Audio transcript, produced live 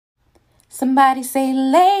Somebody say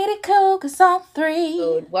Lady Cougars on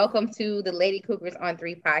 3. Welcome to the Lady Cougars on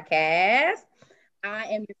 3 podcast. I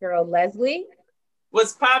am your girl, Leslie.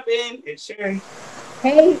 What's poppin'? It's Sherry.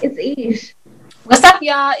 Hey, it's Ish. What's up,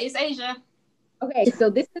 y'all? It's Asia. Okay, so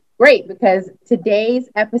this is great because today's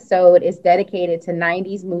episode is dedicated to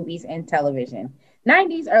 90s movies and television.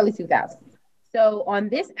 90s, early 2000s. So on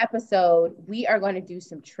this episode, we are going to do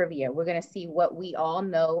some trivia. We're going to see what we all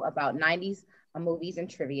know about 90s movies and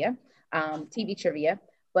trivia. TV trivia,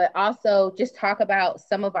 but also just talk about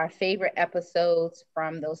some of our favorite episodes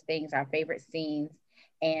from those things, our favorite scenes,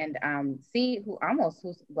 and see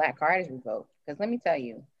whose black card is revoked. Because let me tell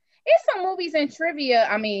you, it's some movies and trivia.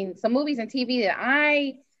 I mean, some movies and TV that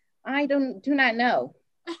I do not know.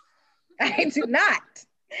 I do not.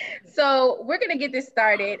 So we're gonna get this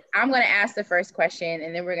started. I'm gonna ask the first question,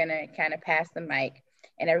 and then we're gonna kind of pass the mic,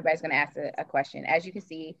 and everybody's gonna ask a question. As you can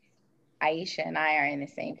see, Aisha and I are in the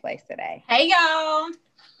same place today. Hey, y'all.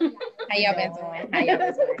 How y'all been doing?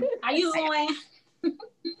 How you doing?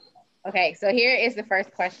 Okay, so here is the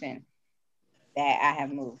first question that I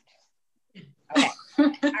have moved. Okay.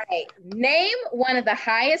 All right. Name one of the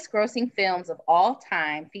highest grossing films of all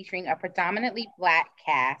time featuring a predominantly black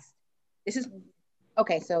cast. This is,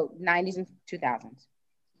 okay, so 90s and 2000s.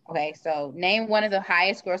 Okay, so name one of the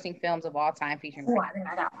highest grossing films of all time featuring. Oh, I think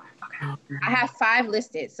I got one. Okay. I have 5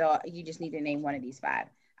 listed, so you just need to name one of these 5.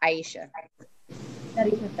 Aisha.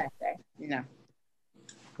 Study professor. No.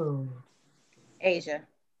 Asia.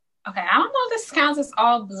 Okay, I don't know if this counts as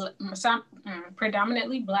all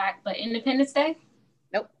predominantly black, but Independence Day?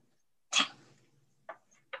 Nope.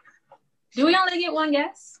 Do we only get one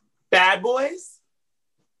guess? Bad Boys?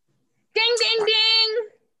 Ding, ding, ding.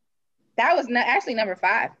 That was actually number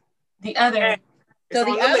 5. The other. So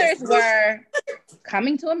the others were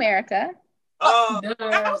Coming to America. That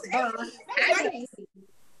was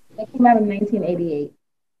That came out in 1988.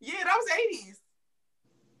 Yeah, that was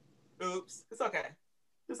 80s. Oops. It's okay.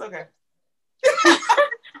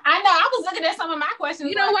 I know. I was looking at some of my questions.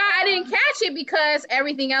 You know why I didn't catch it? Because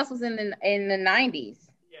everything else was in the 90s.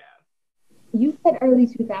 Yeah. You said early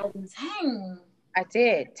 2000s. Dang. I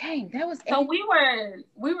did. Dang, that was. So we were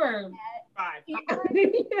 5.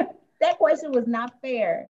 That question was not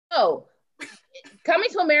fair. Oh, Coming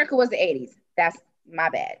to America was the 80s. That's my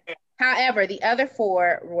bad. However, the other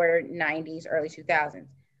 4 were 90s, early 2000s.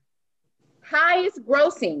 Highest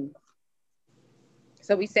grossing.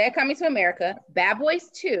 So we said Coming to America, Bad Boys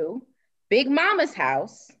 2, Big Mama's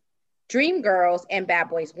House, Dreamgirls, and Bad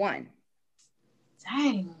Boys 1.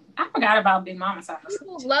 Dang. I forgot about Big Mama's House.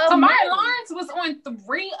 People love so Martin money. Lawrence was on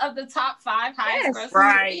 3 of the top 5 highest grossing.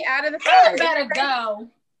 Right. 3 out of the He 5. better go.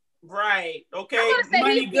 Right. Okay. I want to say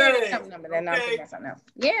Money he's good. something, but then I'm thinking something else.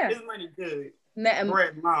 Yeah. His money good.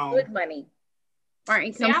 Bread long. Good money.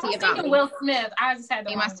 Martin, See, come I see was about thinking me. Will Smith. I just had to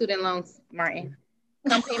Pay my student loans, Martin.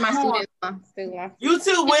 Come pay my student loans. You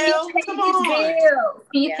too, Will. Come on.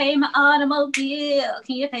 Can you pay my automobile?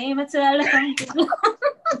 Can you pay my telephone bill?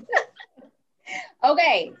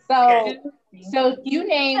 Okay, so you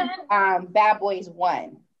named Bad Boys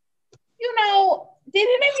 1. You know, did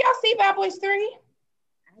any of y'all see Bad Boys 3?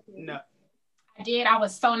 No. I did. I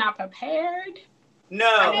was so not prepared. No.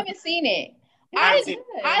 I haven't seen it.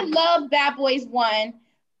 I love Bad Boys 1.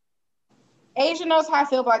 Asia knows how I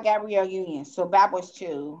feel about Gabrielle Union, so Bad Boys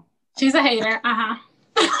 2. She's a hater. Uh-huh.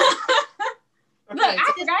 Look, Okay.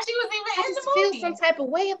 I forgot she was even in the movie. Feel some type of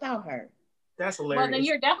way about her. That's hilarious. Well, then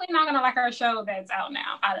you're definitely not gonna like her show that's out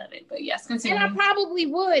now. I love it, but yes, continue. And I probably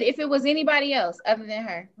would if it was anybody else other than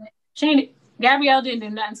her. Gabrielle didn't do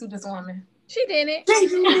nothing to this woman. She didn't.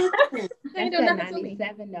 That's at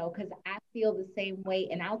 97 though, because I feel the same way,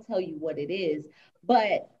 and I'll tell you what it is.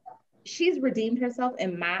 But she's redeemed herself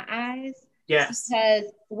in my eyes. Yes.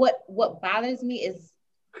 Because what bothers me is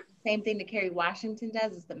the same thing that Kerry Washington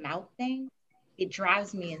does, is the mouth thing. It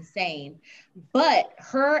drives me insane. But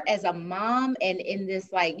her as a mom and in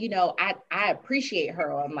this, like, you know, I appreciate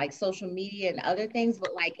her on like social media and other things,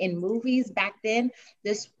 but like in movies back then,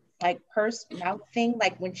 this like purse mouth thing,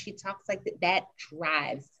 like when she talks like that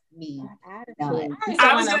drives me nuts.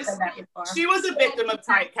 She was a victim of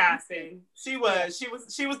typecasting. She was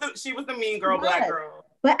the mean girl, black girl.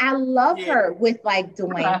 But I love her with like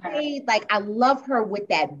Dwayne Wade. Like I love her with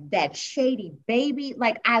that shady baby.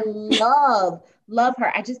 Like I love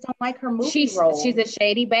her. I just don't like her movie role. She's a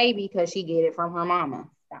shady baby because she get it from her mama.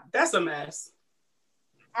 That's a mess.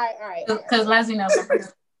 All right. Because Leslie knows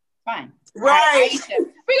her. Fine. Right. Aisha,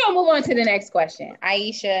 we're gonna move on to the next question.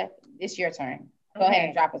 Aisha, it's your turn. Go ahead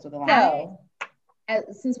and drop us with a line. So,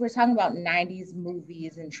 since we're talking about 90s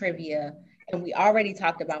movies and trivia, and we already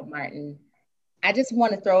talked about Martin, I just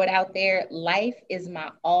want to throw it out there. Life is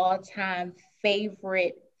my all-time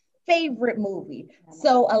favorite movie.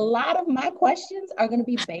 So a lot of my questions are going to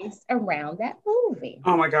be based around that movie.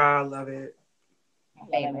 Oh my God, I love it.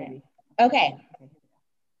 Favorite. Okay.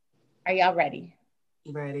 Are y'all ready?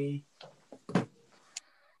 Ready.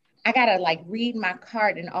 I gotta like read my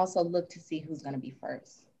card and also look to see who's gonna be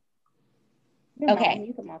first. Okay.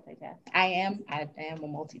 You can multitask. I am a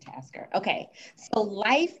multitasker. Okay. So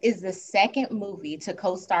Life is the second movie to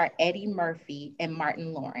co-star Eddie Murphy and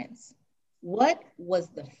Martin Lawrence. What was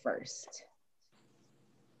the first?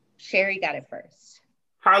 Sherry got it first.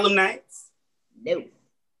 Harlem Nights? No.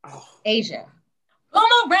 Oh. Asia.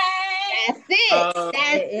 Boomerang. That's it.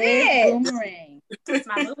 That's it. Boomerang. That's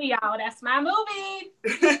my movie, y'all. That's my movie.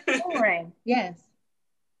 Boomerang. Yes.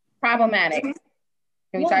 Problematic.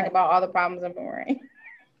 Can we talk about all the problems of Boomerang?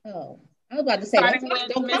 Oh, I was about to say,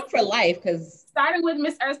 don't come for Life, because starting with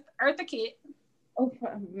Miss Eartha Kitt. Oh,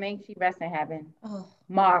 may she rest in heaven. Oh,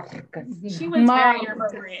 Mark. She was very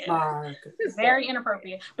inappropriate. Very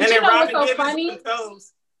inappropriate. But you know what's so funny?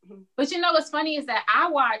 But you know what's funny is that I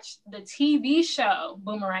watched the TV show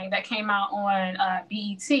Boomerang that came out on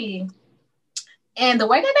BET, and the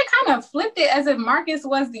way that they kind of flipped it as if Marcus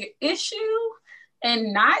was the issue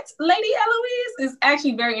and not Lady Eloise is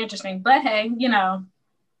actually very interesting. But hey, you know,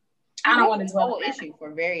 I don't want to dwell on issue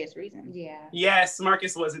for various reasons. yeah. Yes,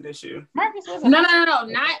 Marcus was an issue. Marcus was No,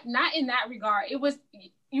 not in that regard. It was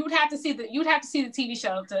you'd have to see the TV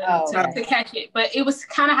show to catch it. But it was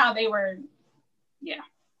kind of how they were. Yeah,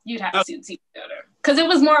 you'd have to see the TV show because it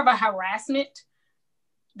was more of a harassment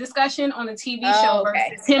discussion on the TV show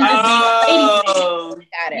versus him just being a ladies' man.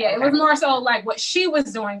 Got it. Yeah, it was more so like what she was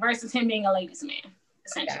doing versus him being a ladies' man,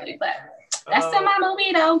 essentially. But that's still my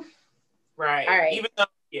movie though. Right. All right. Even though,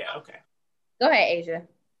 yeah, okay. Go ahead, Asia.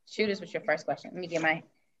 Shoot us with your first question. Let me get my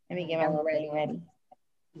little ready.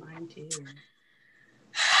 Mine too.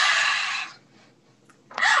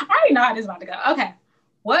 I already know how this is about to go. Okay.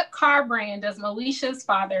 What car brand does Moesha's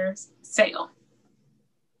father sell?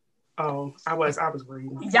 Oh, I was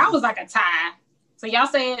reading. Y'all was like a tie. So y'all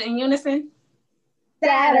say it in unison?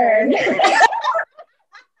 Saturn.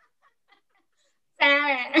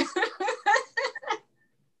 Saturn.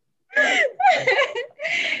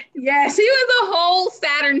 Yeah, she was a whole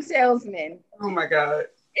Saturn salesman. Oh my God.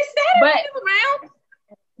 Is Saturn still around?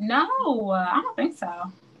 No, I don't think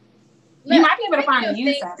so. You might be able to find a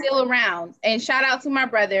used Saturn. Still around. And shout out to my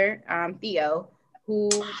brother, Theo, who,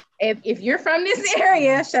 if you're from this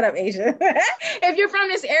area, shut up, Asia. If you're from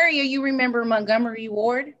this area, you remember Montgomery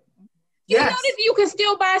Ward? Yes. You know that you can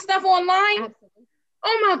still buy stuff online? Absolutely.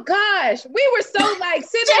 Oh my gosh. We were so like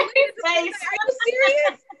sitting there. Are you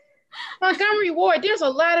serious? Montgomery Ward. There's a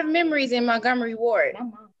lot of memories in Montgomery Ward.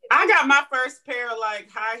 I got my first pair of like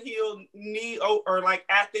high heel knee or like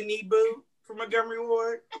at the knee boot from Montgomery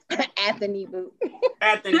Ward. At the knee boot.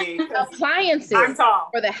 At the knee. Appliances I'm tall.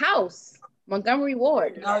 for the house. Montgomery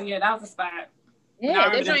Ward. Oh yeah, that was a spot. Yeah,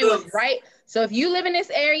 that joint was right. So if you live in this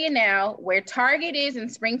area now, where Target is in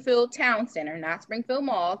Springfield Town Center, not Springfield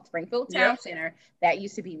Mall, Springfield Town Center, that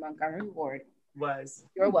used to be Montgomery Ward. Was.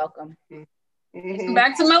 You're welcome. Mm-hmm.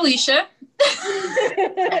 Back to Moesha.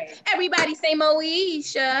 Everybody say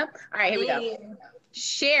Moesha. All right, here we go.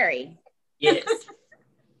 Sherry. Yes.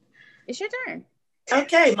 It's your turn.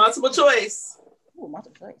 Okay, multiple choice. Ooh,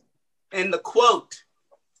 multiple choice. And the quote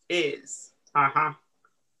is,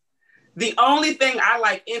 the only thing I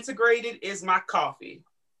like integrated is my coffee.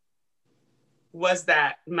 Was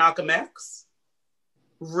that Malcolm X,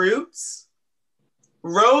 Roots,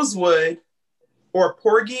 Rosewood, or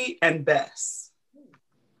Porgy and Bess?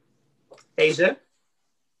 Asia?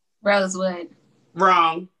 Rosewood.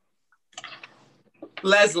 Wrong.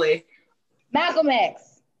 Leslie? Malcolm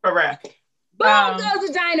X. Correct. Boom goes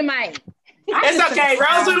the dynamite. It's okay.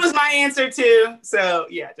 Rosewood was my answer too. So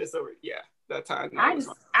yeah, just over. Yeah, that's how I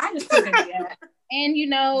just took it. Yeah. And you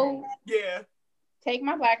know, yeah, take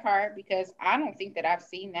my black card because I don't think that I've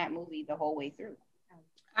seen that movie the whole way through.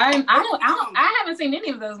 I haven't seen any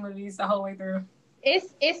of those movies the whole way through.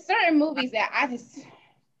 It's certain movies that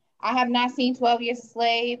I have not seen 12 Years a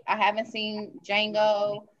Slave. I haven't seen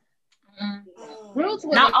Django. Roots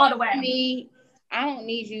was not all the way. Me, I don't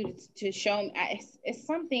need you to show me. It's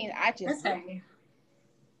something I just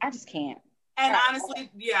can't. And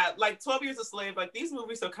honestly, yeah, like 12 Years a Slave, like these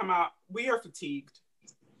movies that come out, we are fatigued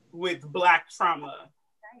with Black trauma.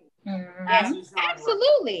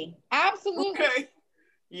 Absolutely. Okay.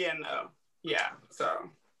 Yeah, no. Yeah,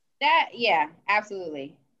 so.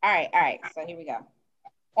 Absolutely. All right. So here we go.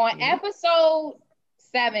 On episode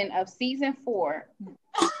 7 of season 4.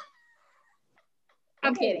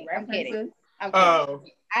 I'm kidding. Okay. Oh.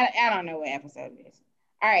 I don't know what episode it is.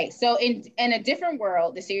 All right. So in a different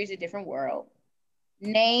world, the series A Different World,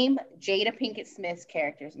 name Jada Pinkett Smith's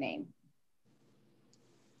character's name.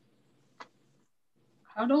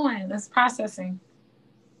 Hold on. That's processing.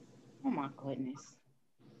 Oh my goodness.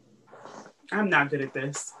 I'm not good at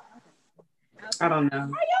this. I don't know. Are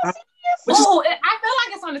y'all serious? Oh, I feel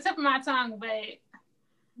like it's on the tip of my tongue, but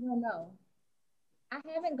no. I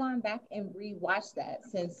haven't gone back and rewatched that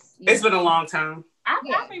since. It's been a long time. I've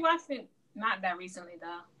rewatched it not that recently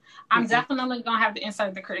though. I'm definitely gonna have to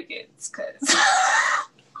insert the crickets because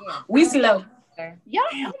we slow. Y'all,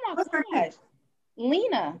 oh my gosh,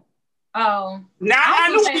 Lena. Oh, now I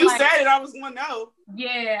knew when you said it. I was gonna know.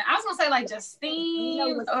 Yeah, I was gonna say like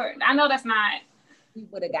Justine, or I know that's not. We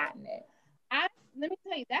would have gotten it. Let me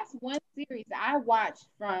tell you, that's one series I watched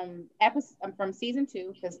from season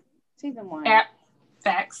 2 because season 1.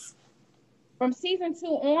 Facts. From season 2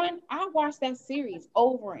 on, I watched that series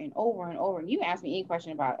over and over and over. And you ask me any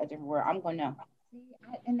question about A Different World, I'm gonna know.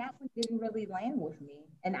 And that one didn't really land with me,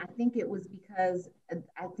 and I think it was because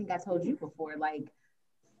I think I told you before, like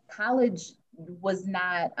college was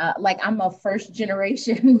not like I'm a first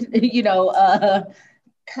generation,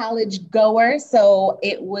 college goer, so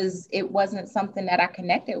it wasn't something that I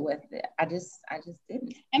connected with. I just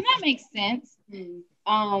didn't, and that makes sense.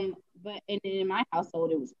 But in my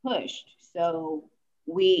household it was pushed, so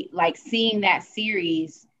we like seeing that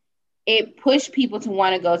series. It pushed people to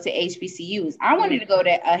want to go to HBCUs. I wanted to go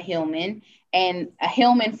to a Hillman, and a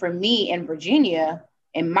Hillman for me in Virginia,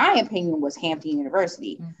 in my opinion, was Hampton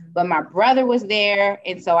University. But my brother was there,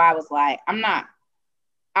 and so I was like,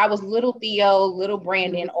 I was little Theo, little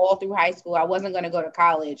Brandon all through high school. I wasn't going to go to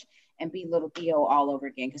college and be little Theo all over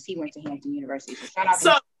again because he went to Hampton University. So shout out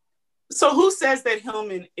to him. So who says that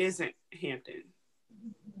Hillman isn't Hampton?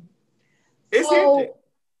 It's Hampton.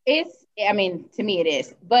 I mean, to me it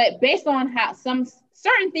is. But based on how some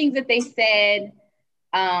certain things that they said,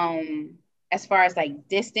 as far as like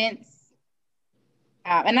distance,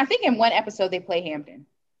 and I think in one episode they play Hampton.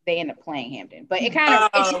 They end up playing Hampton, but it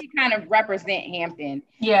should kind of represent Hampton.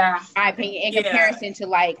 Yeah, in my opinion, in comparison to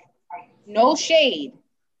like no shade,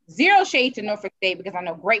 zero shade to Norfolk State because I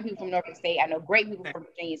know great people from Norfolk State. I know great people from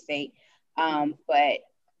Virginia State.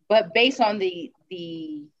 But based on the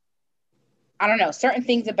I don't know, certain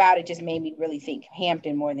things about it just made me really think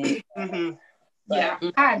Hampton more than. Yeah,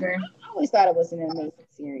 I agree. I always thought it was an amazing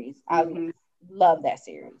series. I love that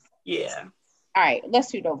series. Yeah. All right, let's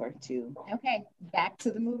shoot over to back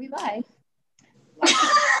to the movie Life.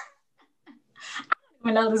 I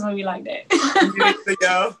don't even know this movie like that.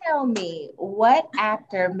 Tell me, what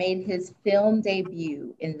actor made his film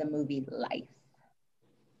debut in the movie Life?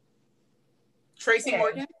 Tracy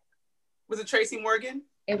Morgan? Was it Tracy Morgan?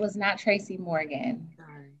 It was not Tracy Morgan.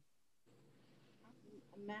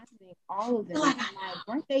 Imagining all of them.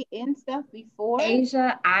 Weren't they in stuff before?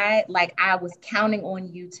 Asia, I was counting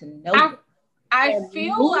on you to know. I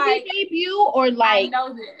feel like debut or like I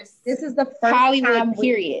know this. This is the first Hollywood time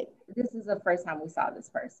period. This is the first time we saw this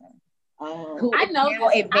person. Who I know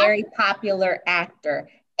now a very popular actor,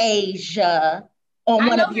 Asia, on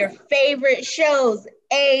one of your favorite shows,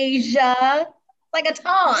 Asia. Like a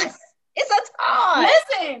toss. It's a toss.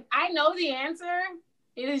 Listen, I know the answer.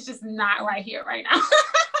 It is just not right here, right now.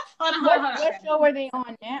 hold on. What show are they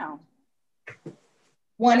on now?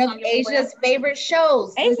 One of Asia's favorite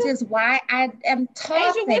shows. This is why I am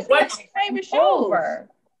tossing. Asia, what's your favorite show?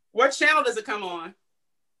 What channel does it come on?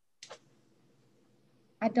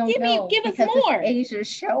 I don't know. Give us more. Asia's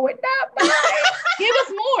show it not. Give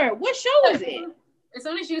us more. What show is it? As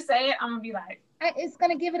soon as you say it, I'm gonna be like, it's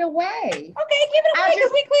gonna give it away. Okay, give it away.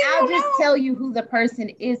 I'll just tell you who the person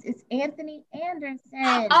is. It's Anthony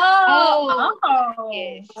Anderson. Oh.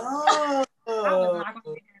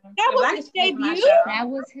 That was his debut. That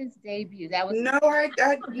was his debut. That was no.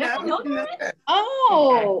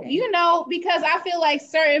 Oh, because I feel like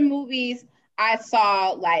certain movies I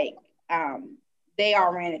saw like they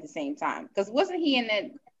all ran at the same time. Because wasn't he in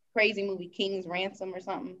that crazy movie King's Ransom or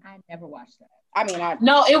something? I never watched that. I mean,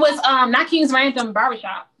 no, it was not King's Ransom,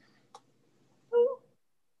 Barbershop.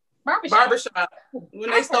 Barbershop. When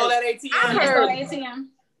they stole that ATM.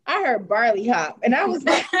 I heard Barley Hop, and I was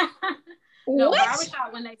like, no, what?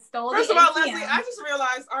 Barbershop when they stole First the of all, ATM. Leslie, I just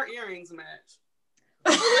realized our earrings match.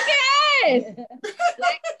 Look at it.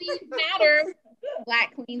 Black Queens matter.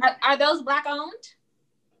 Black Queens. Are those black owned?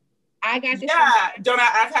 I got this. Yeah,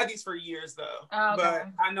 I've had these for years though. Oh, okay. But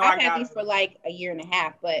I know I've had these for like a year and a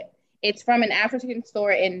half, but it's from an African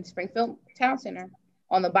store in Springfield Town Center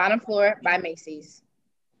on the bottom floor by Macy's.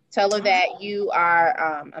 Tell her that you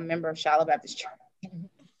are a member of Shiloh Baptist Church.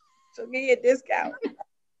 So give you a discount.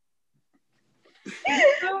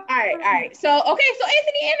 All right. So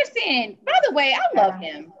Anthony Anderson. By the way, I love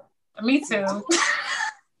him. Me too.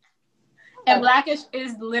 And Blackish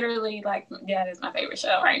is literally like, it's my favorite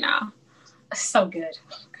show right now. It's so good.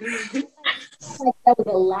 Like that was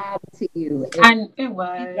a lab to you. It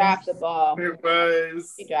was. You dropped the ball. It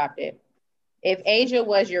was. You dropped it. If Asia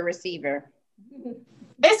was your receiver.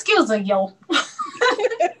 Excuse me, yo. All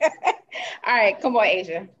right, come on,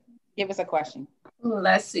 Asia. Give us a question.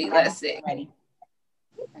 Let's see. Ready.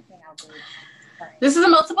 This is a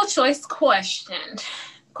multiple choice question.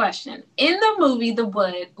 In the movie The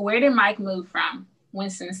Wood, where did Mike move from?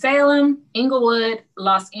 Winston-Salem, Inglewood,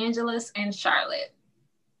 Los Angeles, and Charlotte.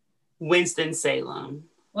 Winston-Salem.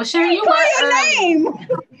 Well, Sherry, you were early.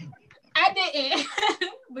 I didn't,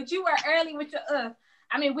 but you were early with your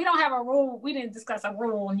I mean, we don't have a rule. We didn't discuss a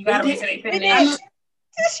rule, and you got to wait till they finish.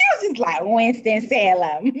 She was just like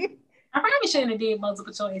Winston-Salem. I probably shouldn't have did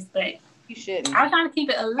multiple choice, but you shouldn't. I was trying to keep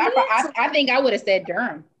it a little. I think I would have said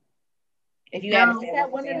Durham. If you hadn't said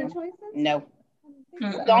that one of the choices? No.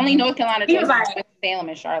 Mm-hmm. The only North Carolina choice was Winston-Salem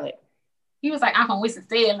and Charlotte. He was like, I'm from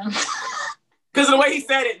Winston-Salem. Because of the way he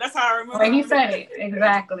said it. That's how I remember. He said it.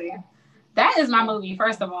 Exactly. That is my movie,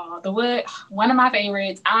 first of all. The Wood, one of my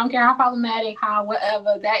favorites. I don't care how problematic, how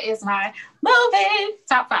whatever. That is my movie.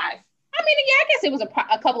 Top 5. I mean, I guess it was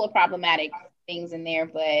a couple of problematic things in there,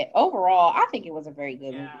 but overall, I think it was a very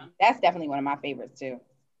good movie. That's definitely one of my favorites too.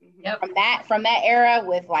 Yep. From that era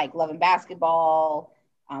with like Love and Basketball,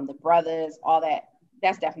 The Brothers, all that.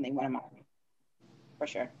 That's definitely one of my favorites, for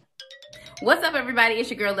sure. What's up, everybody? It's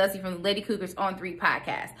your girl Leslie from the Lady Cougars on 3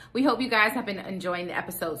 podcast. We hope you guys have been enjoying the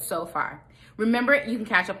episode so far. Remember, you can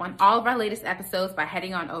catch up on all of our latest episodes by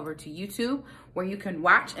heading on over to YouTube, where you can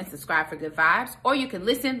watch and subscribe for good vibes, or you can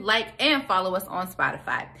listen, like, and follow us on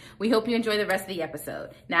Spotify. We hope you enjoy the rest of the episode.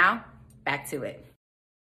 Now, back to it.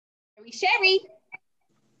 Sherry.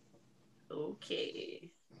 Okay.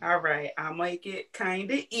 All right. I'll make it kind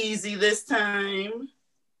of easy this time.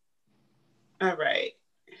 All right.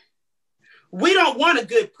 We don't want a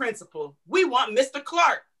good principal. We want Mr.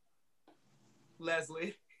 Clark.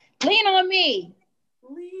 Leslie. Lean on me.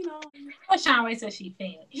 Lean on me. Well, Sean Ray said she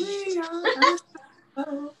finished. Lean on me.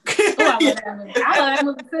 I love that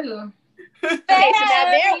movie too. Okay, so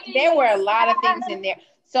now there were a lot of things in there.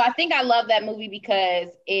 So I think I love that movie because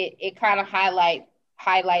it kind of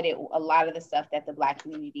highlighted a lot of the stuff that the Black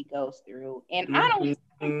community goes through. And I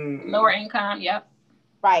don't... Lower income, yep.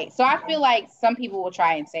 Right. So I feel like some people will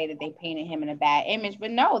try and say that they painted him in a bad image,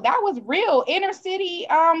 but no, that was real inner city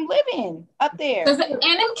living up there. And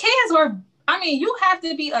them kids were, I mean, you have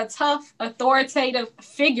to be a tough, authoritative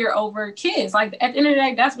figure over kids. Like at the end of the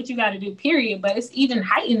day, that's what you got to do, period. But it's even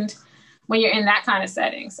heightened when you're in that kind of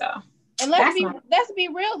setting. So and let's be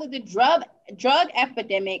real, that the drug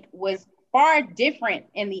epidemic was far different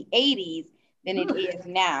in the 80s than it is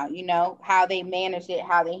now. You know, how they managed it,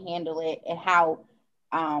 how they handle it, and how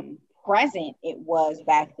present it was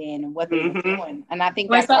back then and what they were doing. And I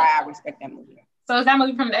think that's why I respect that movie. So is that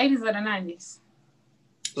movie from the 80s or the 90s?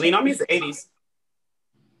 Lean on me is the 80s.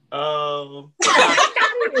 Oh.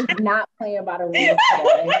 Is not playing about a real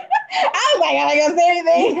story. I was like, I ain't gonna say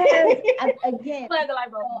anything. Again,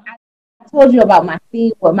 I told you about my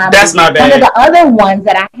scene with my That's movie. my bad. One of the other ones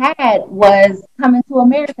that I had was Coming to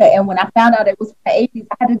America, and when I found out it was from the 80s,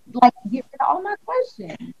 I had to like get rid of all my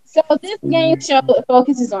questions. So this game show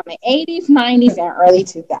focuses on the 80s, 90s, and early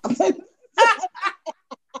 2000s.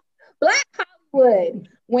 Black Hollywood,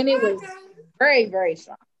 when it was very, very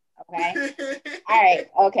strong. Okay. All right.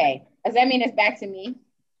 Okay. Does that mean it's back to me?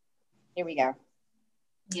 Here we go.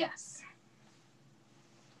 Yes.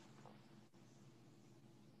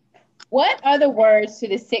 What are the words to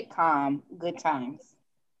the sitcom Good Times?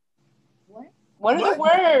 What are the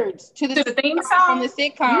words to the theme song from the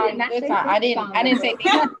sitcom Good Times? I didn't say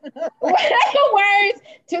theme song. What are the words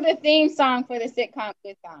to the theme song for the sitcom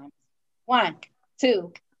Good Times? 1,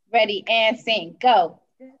 2, ready, and sing. Go.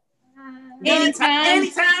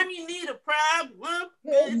 Anytime you need a problem,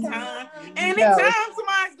 good time. Anytime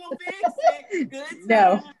somebody's gonna fix it, good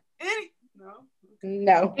time.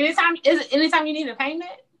 No. Anytime you need a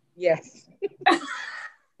payment? Yes.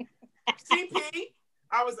 CP.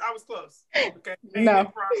 I was close. Okay.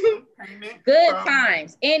 No. Payment. Good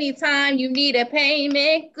times. Anytime you need a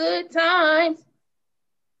payment, good times.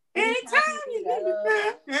 Anytime you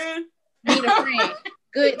need a friend.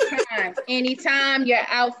 Good times. Anytime you're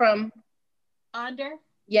out from under.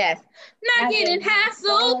 Yes. Not getting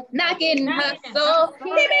hassled, not getting hustled. Give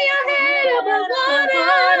me your head over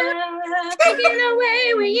water. Taking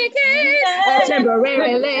away when you can.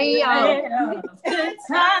 Temporary layoff. Good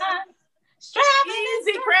time.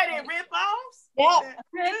 Easy credit rip-offs. Yep.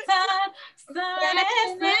 Good time.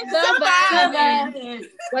 Surviving.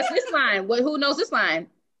 What's this line? Who knows this line?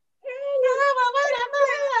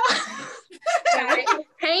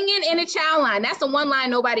 Hanging in a chow line. That's the one line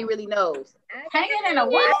nobody really knows. Hanging in a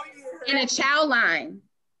what? In a chow line.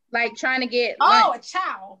 Like trying to get a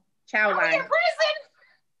chow. Chow line. In prison.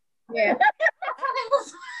 Yeah.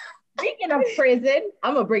 Speaking of prison,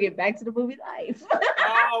 I'm gonna bring it back to the movie Life.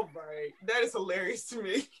 Oh, right. That is hilarious to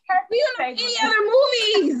me. Have you know any other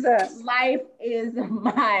movies? Life is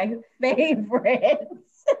my favorite.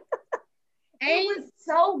 It was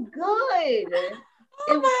so good.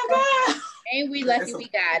 Oh my God. Ain't we lucky we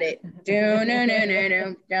got it?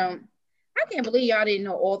 I can't believe y'all didn't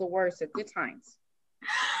know all the words to Good Times.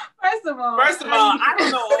 First of all, I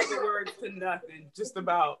don't know all the words to nothing. Just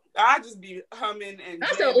about. I just be humming and.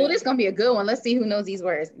 I said, "Oh, this is gonna be a good one. Let's see who knows these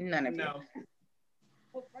words." None of you.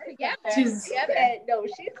 She said,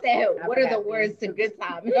 "What are the words to Good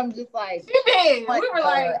Time?" And I'm just like, "She did." We were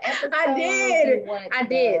like, "I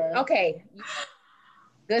did." Okay.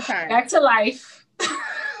 Good Times. Back to Life. Good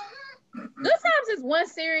Times is one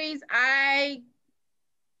series I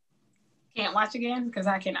can't watch again because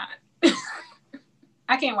I cannot.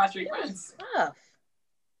 I can't watch reruns.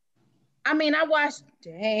 I mean, I watched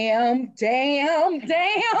damn. Like,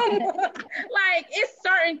 it's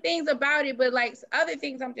certain things about it, but like other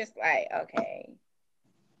things, I'm just like, okay.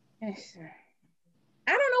 I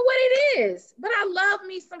don't know what it is, but I love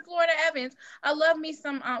me some Florida Evans. I love me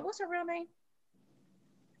some, what's her real name?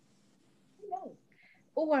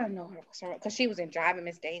 Oh, I don't know her, because she was in Driving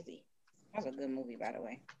Miss Daisy. That was a good movie, by the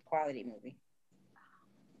way. Quality movie.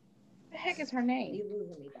 What the heck is her name? You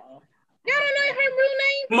losing me, dog. Y'all don't know her real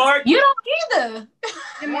name? You don't either.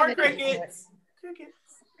 More crickets.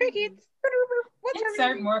 What's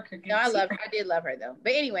her name? More crickets. No, I love her. I did love her though.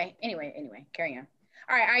 But anyway, carry on.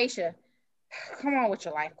 All right, Aisha, come on with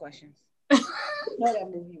your life questions. That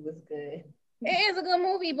movie was good. It is a good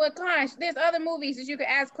movie, but gosh, there's other movies that you could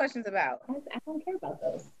ask questions about. I don't care about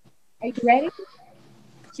those. Are you ready?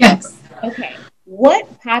 Yes. Okay.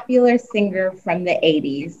 What popular singer from the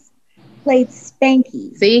 80s played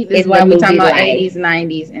Spanky? See, this is why we're talking about 80s,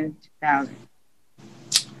 90s, and 2000s.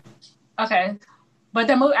 Okay. But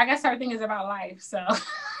the movie, I guess everything is about life, so.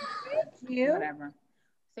 Thank you. Whatever.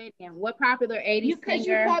 Say it again. What popular 80s Because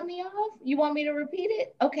singer? you cut me off? You want me to repeat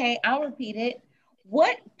it? Okay, I'll repeat it.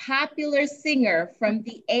 What popular singer from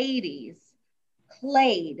the 80s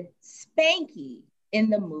played Spanky in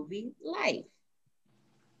the movie Life?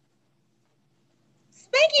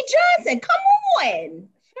 Spanky Johnson, come on.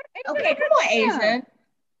 Okay, come on, Asia.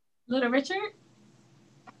 Little Richard?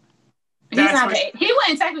 He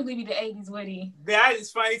wouldn't technically be the 80s, would he? That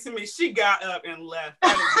is funny to me. She got up and left.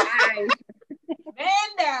 Man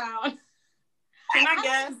down. Can I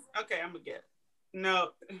guess? Okay, I'm gonna guess.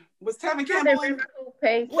 No. Was Tevin Campbell in it?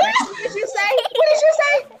 What did you say? What did you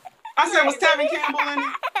say? I said, was Tevin Campbell in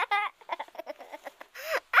it?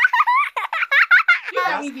 You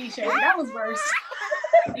got me beat, Shay. That was worse.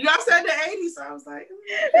 Y'all said the 80s, so I was like,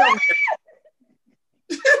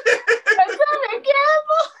 Tevin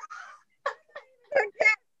Campbell. I'm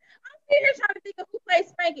sitting here trying to think of who played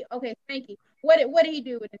Spanky. Okay, Spanky. What did he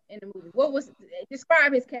do in the movie?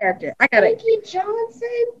 Describe his character? I gotta. Spanky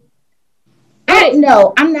Johnson.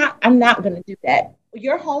 No, I'm not gonna do that.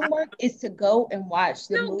 Your homework is to go and watch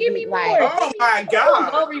the movie. Give me more. Oh my God.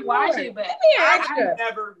 Go rewatch it, but I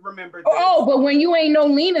never remembered this. Oh, but when you ain't know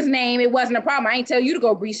Lena's name, it wasn't a problem. I ain't tell you to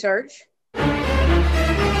go research.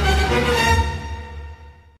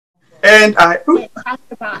 And I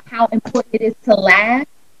talked about how important it is to laugh.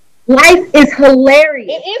 Life is hilarious.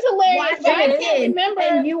 It is hilarious. Watch it again, remember,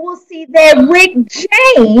 and you will see that Rick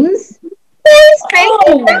James plays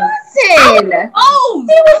Spanky Johnson.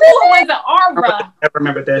 He was an Arbra. I never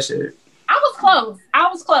remember that shit. I was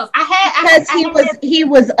close. Because he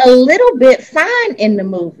was a little bit fine in the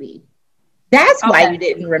movie. That's why you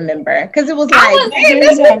didn't remember. Because it was like, hey,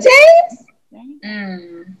 that's Rick James.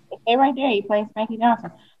 Stay right there. He plays Spanky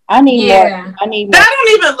Johnson. I need more. That don't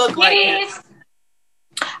even look like it.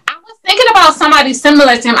 I was thinking about somebody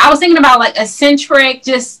similar to him. I was thinking about like eccentric,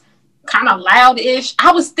 just kind of loud-ish.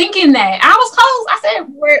 I was thinking that. I was close. I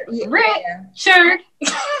said Rick. Sure.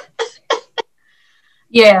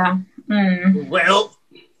 Yeah.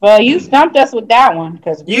 Well, you stumped us with that one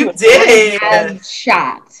because you did. I'm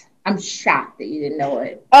shocked. I'm shocked that you didn't know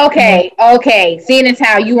it. Okay. Seeing as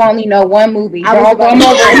how you only know one movie, don't come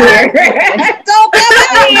over here. Don't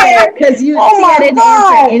come over here because you didn't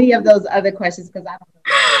answer any of those other questions because I don't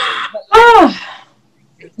know.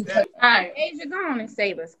 All right, Asia, go on and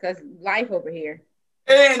save us because life over here.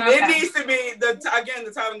 And it needs to be the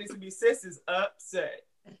title needs to be "Sis is Upset."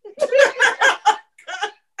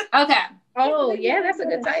 Okay. Oh yeah, that's a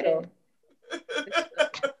good title.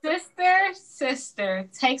 Sister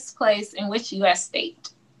takes place in which U.S. state?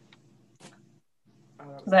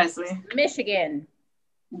 Leslie. Michigan.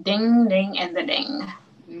 Ding, ding, and the ding.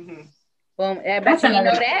 Mm-hmm. Boom. I bet you know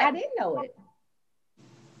that. I didn't know it.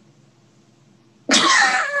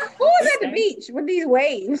 Who was at the beach with these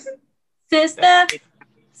waves? Sister.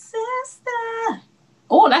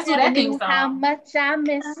 Oh, that's what that thing song. How much I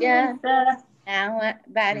miss you. Now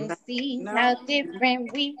everybody sees how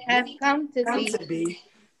different we have come to be.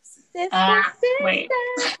 Sister. Wait.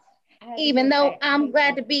 Even though I'm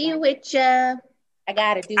glad to be with you, I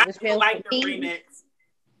gotta do what's real for me. Remix.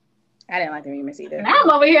 I didn't like the remix either. Now I'm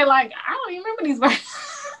over here like I don't even remember these words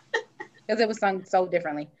because it was sung so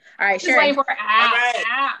differently. All right, sure. All right.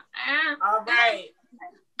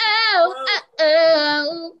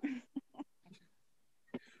 Oh.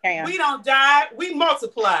 Carry on. We don't die, we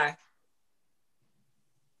multiply.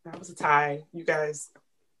 That was a tie, you guys.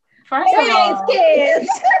 First of all, kids.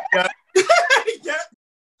 Yep.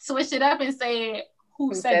 Switch it up and say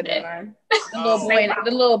who said that.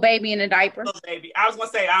 The little baby in the diaper. Little baby. I was gonna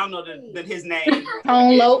say I don't know his name.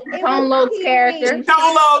 Tone Lope's character.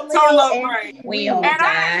 Tone Lope, right? We don't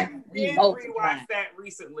die. We rewatched that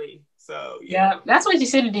recently, so yeah, that's what you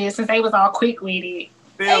should have did since they was all quick with it.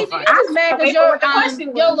 Hey, I was mad because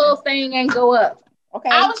your little thing ain't go up. Okay.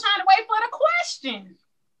 I was trying to wait for the question.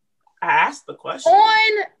 I asked the question.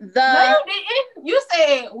 On the no, you didn't. You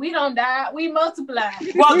said we don't die, we multiply.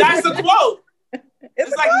 Well, that's a quote.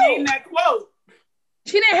 It's like reading that quote.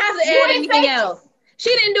 She didn't have to add anything else. She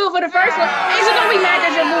didn't do it for the first one. Asia, don't be mad that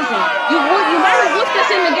you're losing. You might have looked us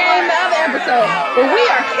in the game the other episode, but we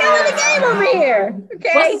are killing the game over here.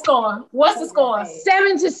 Okay. What's the score?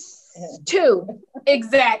 7-2.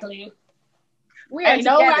 Exactly. We are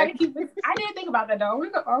together. I didn't think about that though.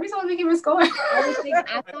 Are we supposed to keep it score?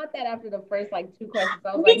 I thought that after the first 2 questions.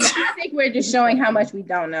 I was like, I think we're just showing how much we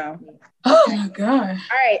don't know. Oh my god.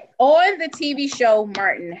 All right. On the TV show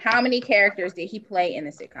Martin, how many characters did he play in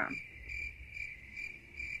the sitcom?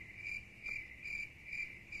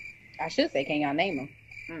 I should say, can y'all name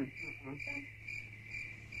them?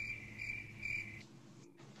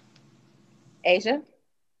 Asia?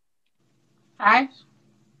 5?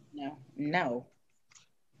 No.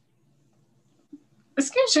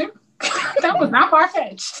 Excuse you. That was not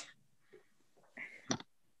far-fetched. I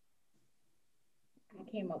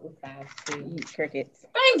came up with 5 too. Crickets.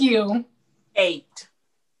 Thank you. 8.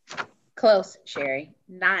 Close, Sherry.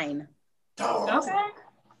 9. Okay.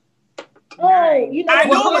 Oh, you know, I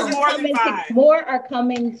know it was more than 5. More are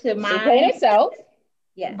coming to mind. He played himself.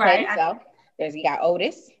 Yeah, right. You got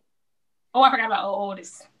Otis. Oh, I forgot about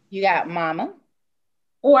Otis. You got Mama.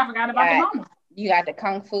 Oh, I forgot about the Mama. You got the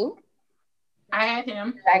Kung Fu. I had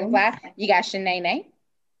him. Dragonfly. You got Shanae.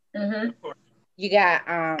 Mm-hmm. You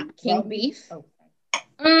got King Beef.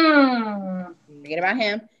 Forget about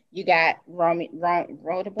him. You got Roscoe.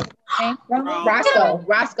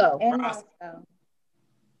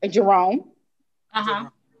 And Jerome. Uh-huh.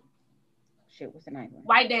 Shit, what's the name?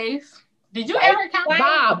 White Dave. Did you ever count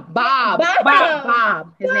Bob.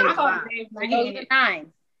 His name is Bob. Those are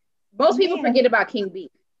 9. Most people forget about King Beef.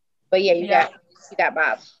 But yeah, you got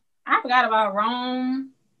Bob. I forgot about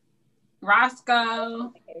Rome,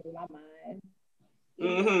 Roscoe.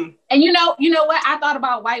 Mm-hmm. And you know what? I thought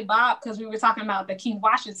about White Bob because we were talking about the King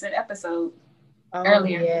Washington episode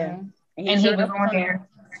earlier. Yeah. And he was on there.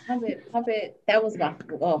 That was my,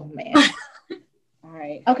 oh man. All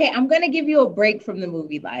right. Okay, I'm going to give you a break from the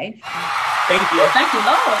movie life. Thank you. Thank you,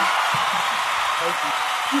 Lord.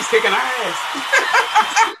 He's kicking our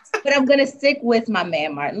ass. But I'm going to stick with my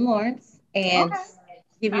man, Martin Lawrence, and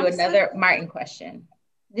give you another Martin question.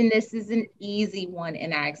 Then this is an easy one,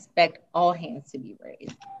 and I expect all hands to be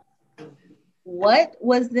raised. What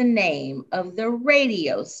was the name of the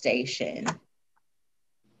radio station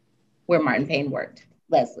where Martin Payne worked?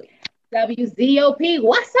 Leslie. WZOP.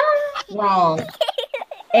 What's up? Wrong.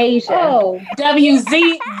 Asia. Oh.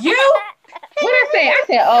 WZU. What I say? I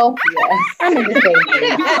said, oh, yes. I'm in the same.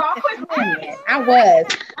 I was.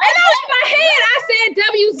 And out of my head, I said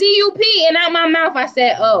WZUP, and out my mouth, I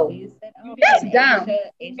said, oh. That's dumb.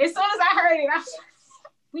 As soon as I heard it, I was like,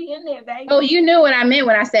 we in there, baby. Oh, you knew what I meant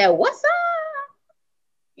when I said, what's up?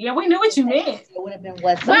 Yeah, we knew what you meant. It would have been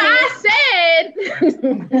what's But I said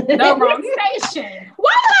the wrong station.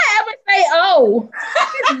 Why would I ever say oh?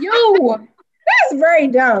 It's you. That's very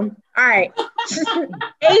dumb. All right.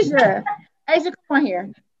 Asia, come on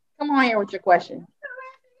here. Come on here with your question.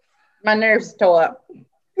 My nerves tore up.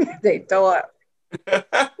 They tore up. Why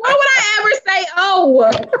would I ever say oh? Why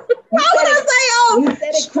would I say oh? You said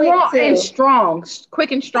it strong quick and too. strong.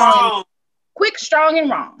 Quick and strong. Quick, strong, and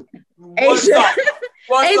wrong. Asia, Asia,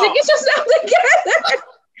 get yourself together.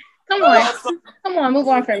 Come on, move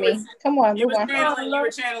on from me. Come on, move on. You were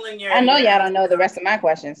channeling your. I know y'all don't know the rest of my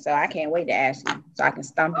questions, so I can't wait to ask you so I can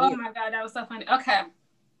stump you. Oh my God, that was so funny. Okay.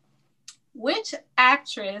 Which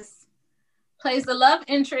actress plays the love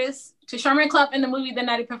interest to Sherman Clough in the movie The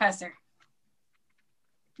Nutty Professor?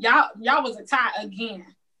 Y'all was a tie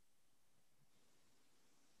again.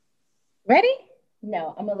 Ready?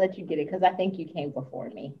 No, I'm gonna let you get it because I think you came before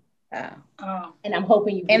me. Oh. And I'm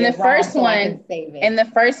hoping you. And the first so one,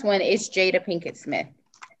 is Jada Pinkett Smith.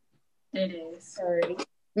 It is. Purdy.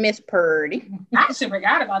 Miss Purdy. I actually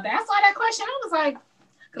forgot about that. I saw that question. I was like,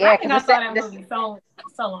 yeah, I think I saw that movie so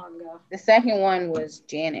long ago. The second one was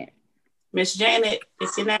Janet. Miss Janet.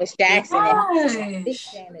 Miss Jackson. Big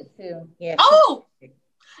Janet too. Yeah. Oh.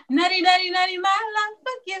 Nutty, my love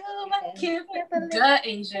for you, I can't duh,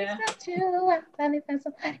 Asia. I finally found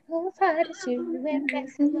somebody who's hard as you and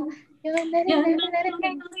Mexico. You got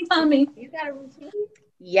a routine?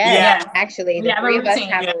 Yes, actually, the three of us routine.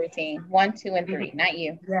 have a routine. 1, 2, and 3. Not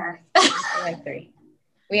you. Yeah. 1, 2, and 3.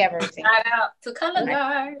 We have a routine. Shout out to Color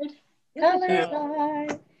Guard. Color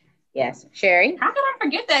Guard. Yes, Sherry. How could I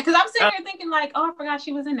forget that? Because I'm sitting here thinking like, oh, I forgot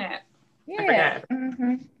she was in that. Yeah.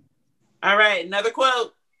 Mm-hmm. All right, another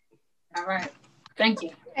quote. All right. Thank you.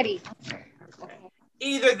 Ready.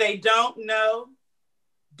 Either they don't know,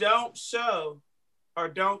 don't show, or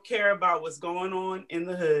don't care about what's going on in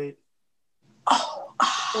the hood.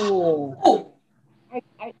 Oh.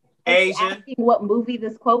 Asia. What movie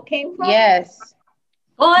this quote came from? Yes.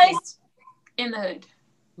 Boys in the hood.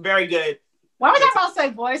 Very good. Why would I about to say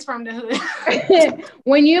boys from the hood?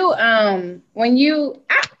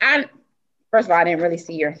 I first of all, I didn't really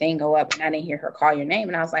see your thing go up and I didn't hear her call your name.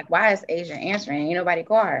 And I was like, why is Asia answering? Ain't nobody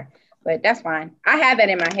call her. But that's fine. I had that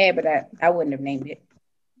in my head, but I wouldn't have named it.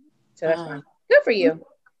 So that's fine. Good for you.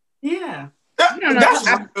 Yeah.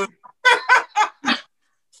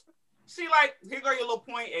 She like, here go your little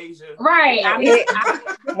point, Asia. Right.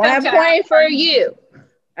 1 point for you.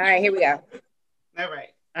 All right, here we go. All right.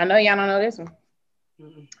 I know y'all don't know this one.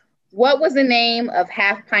 Mm-hmm. What was the name of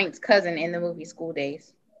Half Pint's cousin in the movie School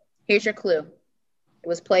Days? Here's your clue. It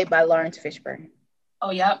was played by Lawrence Fishburne.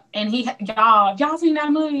 Oh, yep. And y'all seen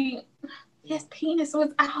that movie? His penis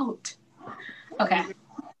was out. Okay.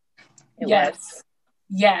 Yes.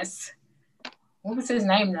 Yes. What was his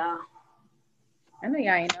name though? I know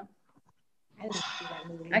y'all ain't know.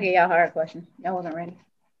 I get y'all a hard question. Y'all wasn't ready.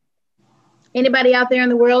 Anybody out there in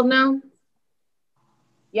the world know?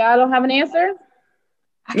 Y'all don't have an answer?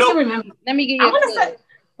 I can't remember. Let me give you a clue.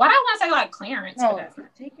 Why do I want to say like Clarence? No,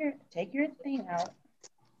 take your thing out.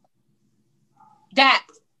 That.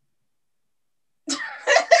 You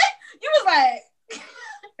was like.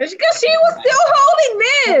 Because she was still holding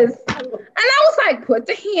this. And I was like, put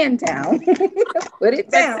the hand down. Put it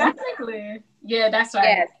down. Technically. Yeah, that's right.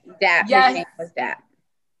 Yes, Dap. Yes. His name was Dap.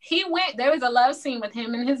 There was a love scene with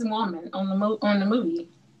him and his woman on the movie.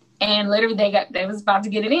 And literally they was about to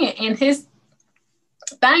get it in. And his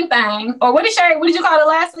thing, or what did you call it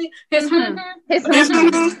lastly? His was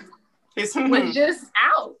just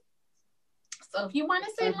out. So if you want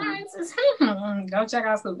to see Lawrence's go check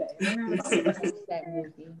out School Days.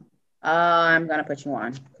 I'm gonna put you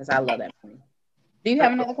on because I love that movie. Do you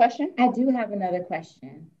have another question? I do have another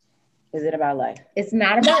question. Is it about life? It's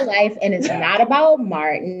not about life, and it's not about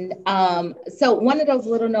Martin. So one of those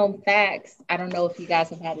little known facts, I don't know if you guys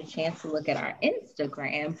have had a chance to look at our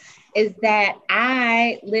Instagram, is that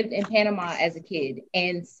I lived in Panama as a kid.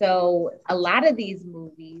 And so a lot of these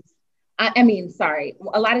movies, a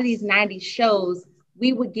lot of these 90s shows,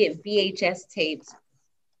 we would get VHS tapes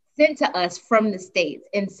sent to us from the States.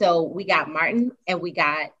 And so we got Martin and we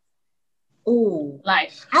got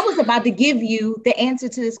Life. I was about to give you the answer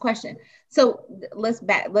to this question. So we're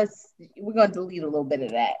going to delete a little bit of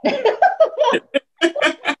that.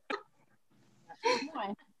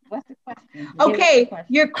 What's the question? Okay,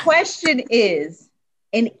 your question is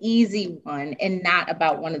an easy one and not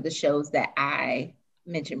about one of the shows that I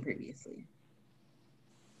mentioned previously.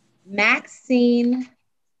 Maxine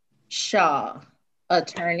Shaw,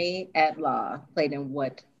 attorney at law, played in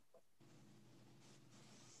what?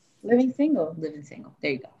 Living Single. Living Single.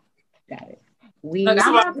 There you go. Got it. We Look,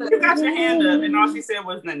 you got your hand up, and all she said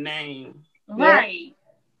was the name. Right.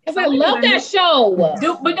 Because I love that show. But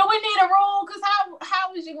do we need a rule? Because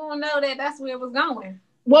how was you gonna know that that's where it was going?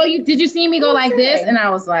 Well, did you see me go like this? And I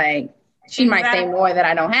was like, she might say more that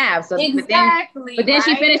I don't have. So exactly. But then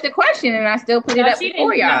she finished the question, and I still put it up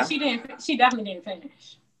before y'all. No, she didn't. She definitely didn't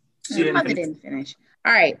finish. She didn't finish.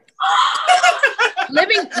 All right.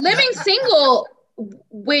 living single,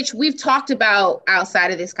 which we've talked about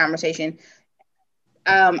outside of this conversation.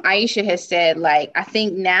 Aisha has said, like, I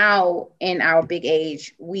think now in our big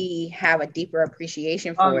age, we have a deeper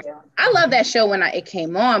appreciation for it. I love that show when it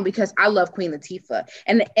came on because I love Queen Latifah.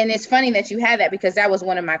 And it's funny that you had that because that was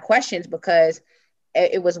one of my questions because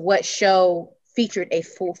it was what show featured a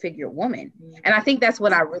full figure woman. And I think that's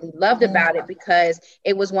what I really loved about it because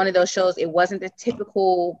it was one of those shows. It wasn't the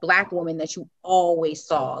typical Black woman that you always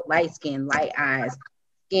saw, light skin, light eyes,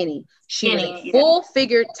 skinny. She was a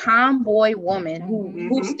full-figured tomboy woman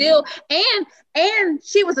who still and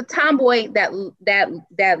she was a tomboy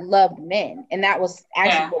that loved men, and that was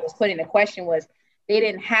actually what was put in the question was they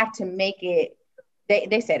didn't have to make it.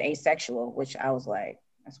 They said asexual, which I was like,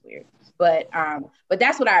 that's weird. But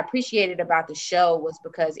that's what I appreciated about the show was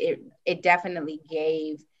because it definitely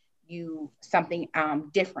gave you something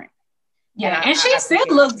different. Yeah, and she still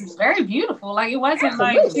looked very beautiful. Like it wasn't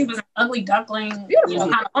like she was an ugly duckling, kind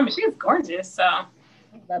of woman. She was gorgeous. So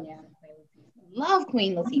love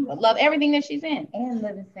Queen Latifah. Love everything that she's in. And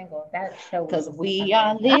Living Single. That show because we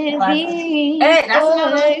are living. Hey, that's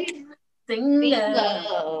another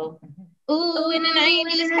single. Ooh, in the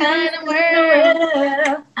 90s kind of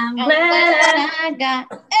world, I'm glad I got.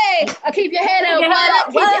 Hey, I'll keep your head up. Keep your head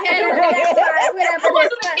up. Whatever.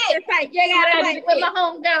 It's like you gotta like with my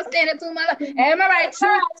homegirl standing to my left. Am I right?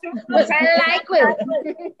 True. What's I like with?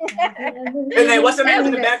 And then what's the name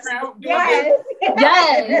in the background? Yes.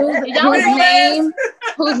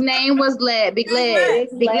 Whose name was Led? Big Led.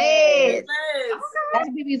 Big Led. That's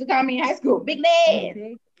what people used to call me in high school. Big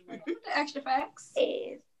Led. The extra facts.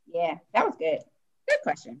 Yeah, that was good. Good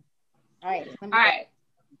question. All right.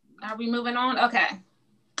 Are we moving on? Okay.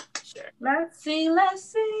 Sure. Let's see. All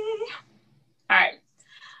right.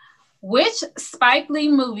 Which Spike Lee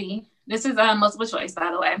movie, this is a multiple choice,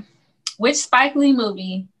 by the way. Which Spike Lee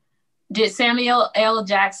movie did Samuel L.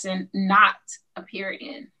 Jackson not appear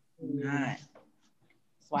in? Not.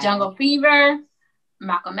 Jungle Fever,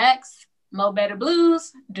 Malcolm X, Mo Better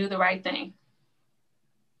Blues, Do the Right Thing.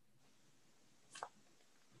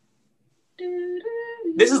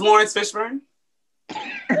 This is Lawrence Fishburne.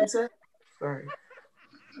 That's it. Sorry.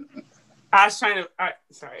 I was trying to.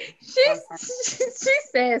 Sorry. She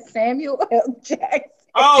said Samuel L. Jackson.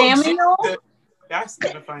 Oh, Samuel. Jesus. That's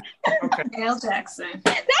kind of funny. Okay. L. Jackson.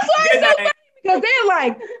 That's why it's so funny because they're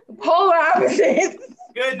like polar opposites.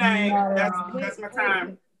 Good night. That's my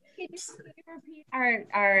time. Can you repeat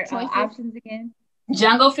our options again?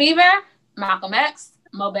 Jungle Fever, Malcolm X,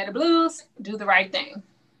 Mo Better Blues, Do the Right Thing.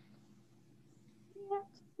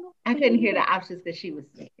 I couldn't hear the options that she was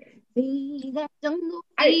saying. Do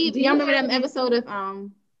y'all remember that episode of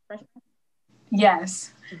Fresh?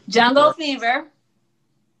 Yes. Jungle Fever,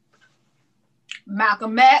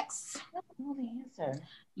 Malcolm X,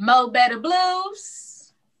 Mo Better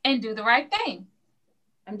Blues, and Do the Right Thing.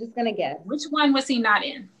 I'm just gonna guess. Which one was he not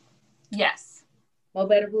in? Yes. Mo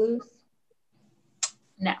Better Blues?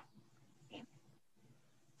 No.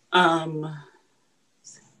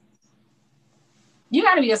 You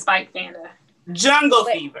got to be a Spike fan. Jungle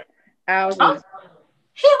Fever. He was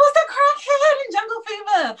the crackhead in Jungle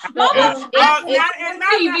Fever.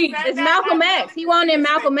 It's Malcolm X. He wasn't in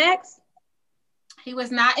Malcolm X. He was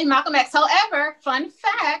not in Malcolm X. However, fun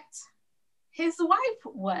fact, his wife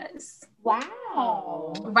was.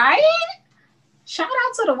 Wow. Right? Shout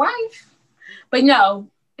out to the wife. But no,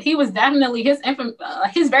 he was definitely his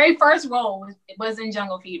very first role was in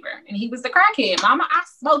Jungle Fever, and he was the crackhead. Mama, I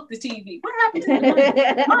smoked the TV. What happened to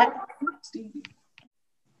the TV?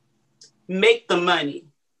 Make the money.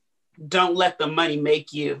 Don't let the money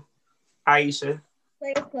make you. Aisha.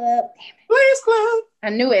 Players Club. Players Club. I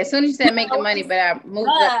knew it as soon as you said make the money, but I moved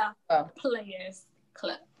up. Players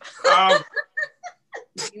Club.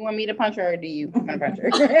 You want me to punch her or do you want to punch her?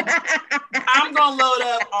 I'm going to load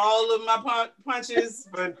up all of my punches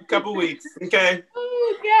for a couple weeks, okay?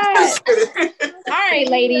 Oh, God. All right,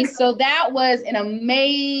 ladies. So that was an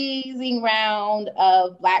amazing round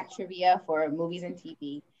of Black trivia for movies and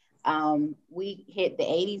TV. We hit the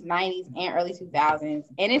 80s, 90s, and early 2000s.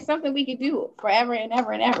 And it's something we could do forever and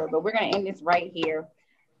ever and ever. But we're going to end this right here.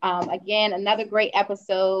 Again, another great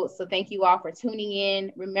episode. So thank you all for tuning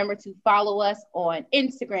in. Remember to follow us on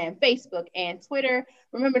Instagram, Facebook, and Twitter.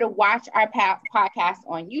 Remember to watch our podcast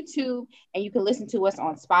on YouTube, and you can listen to us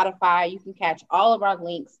on Spotify. You can catch all of our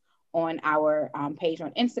links on our page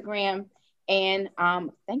on Instagram. And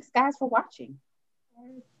thanks, guys, for watching.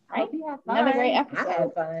 Right? Another great episode. I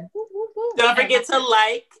had fun. Don't forget to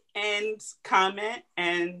like and comment,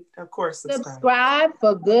 and of course, subscribe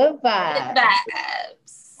for good vibes.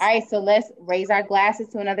 All right, so let's raise our glasses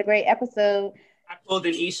to another great episode. I pulled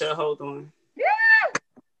an Isha. Hold on. Yeah,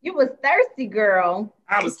 you was thirsty, girl.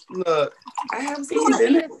 I was. Look, I have seen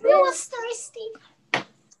it. You was thirsty.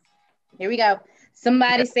 Here we go.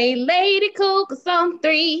 Somebody say, "Lady Cougars on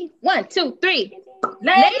 3. 1, 2, 3.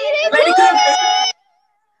 Lady Cougars.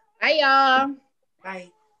 Bye, y'all.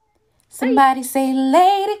 Bye. Somebody say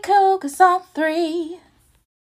Lady Cougars on 3.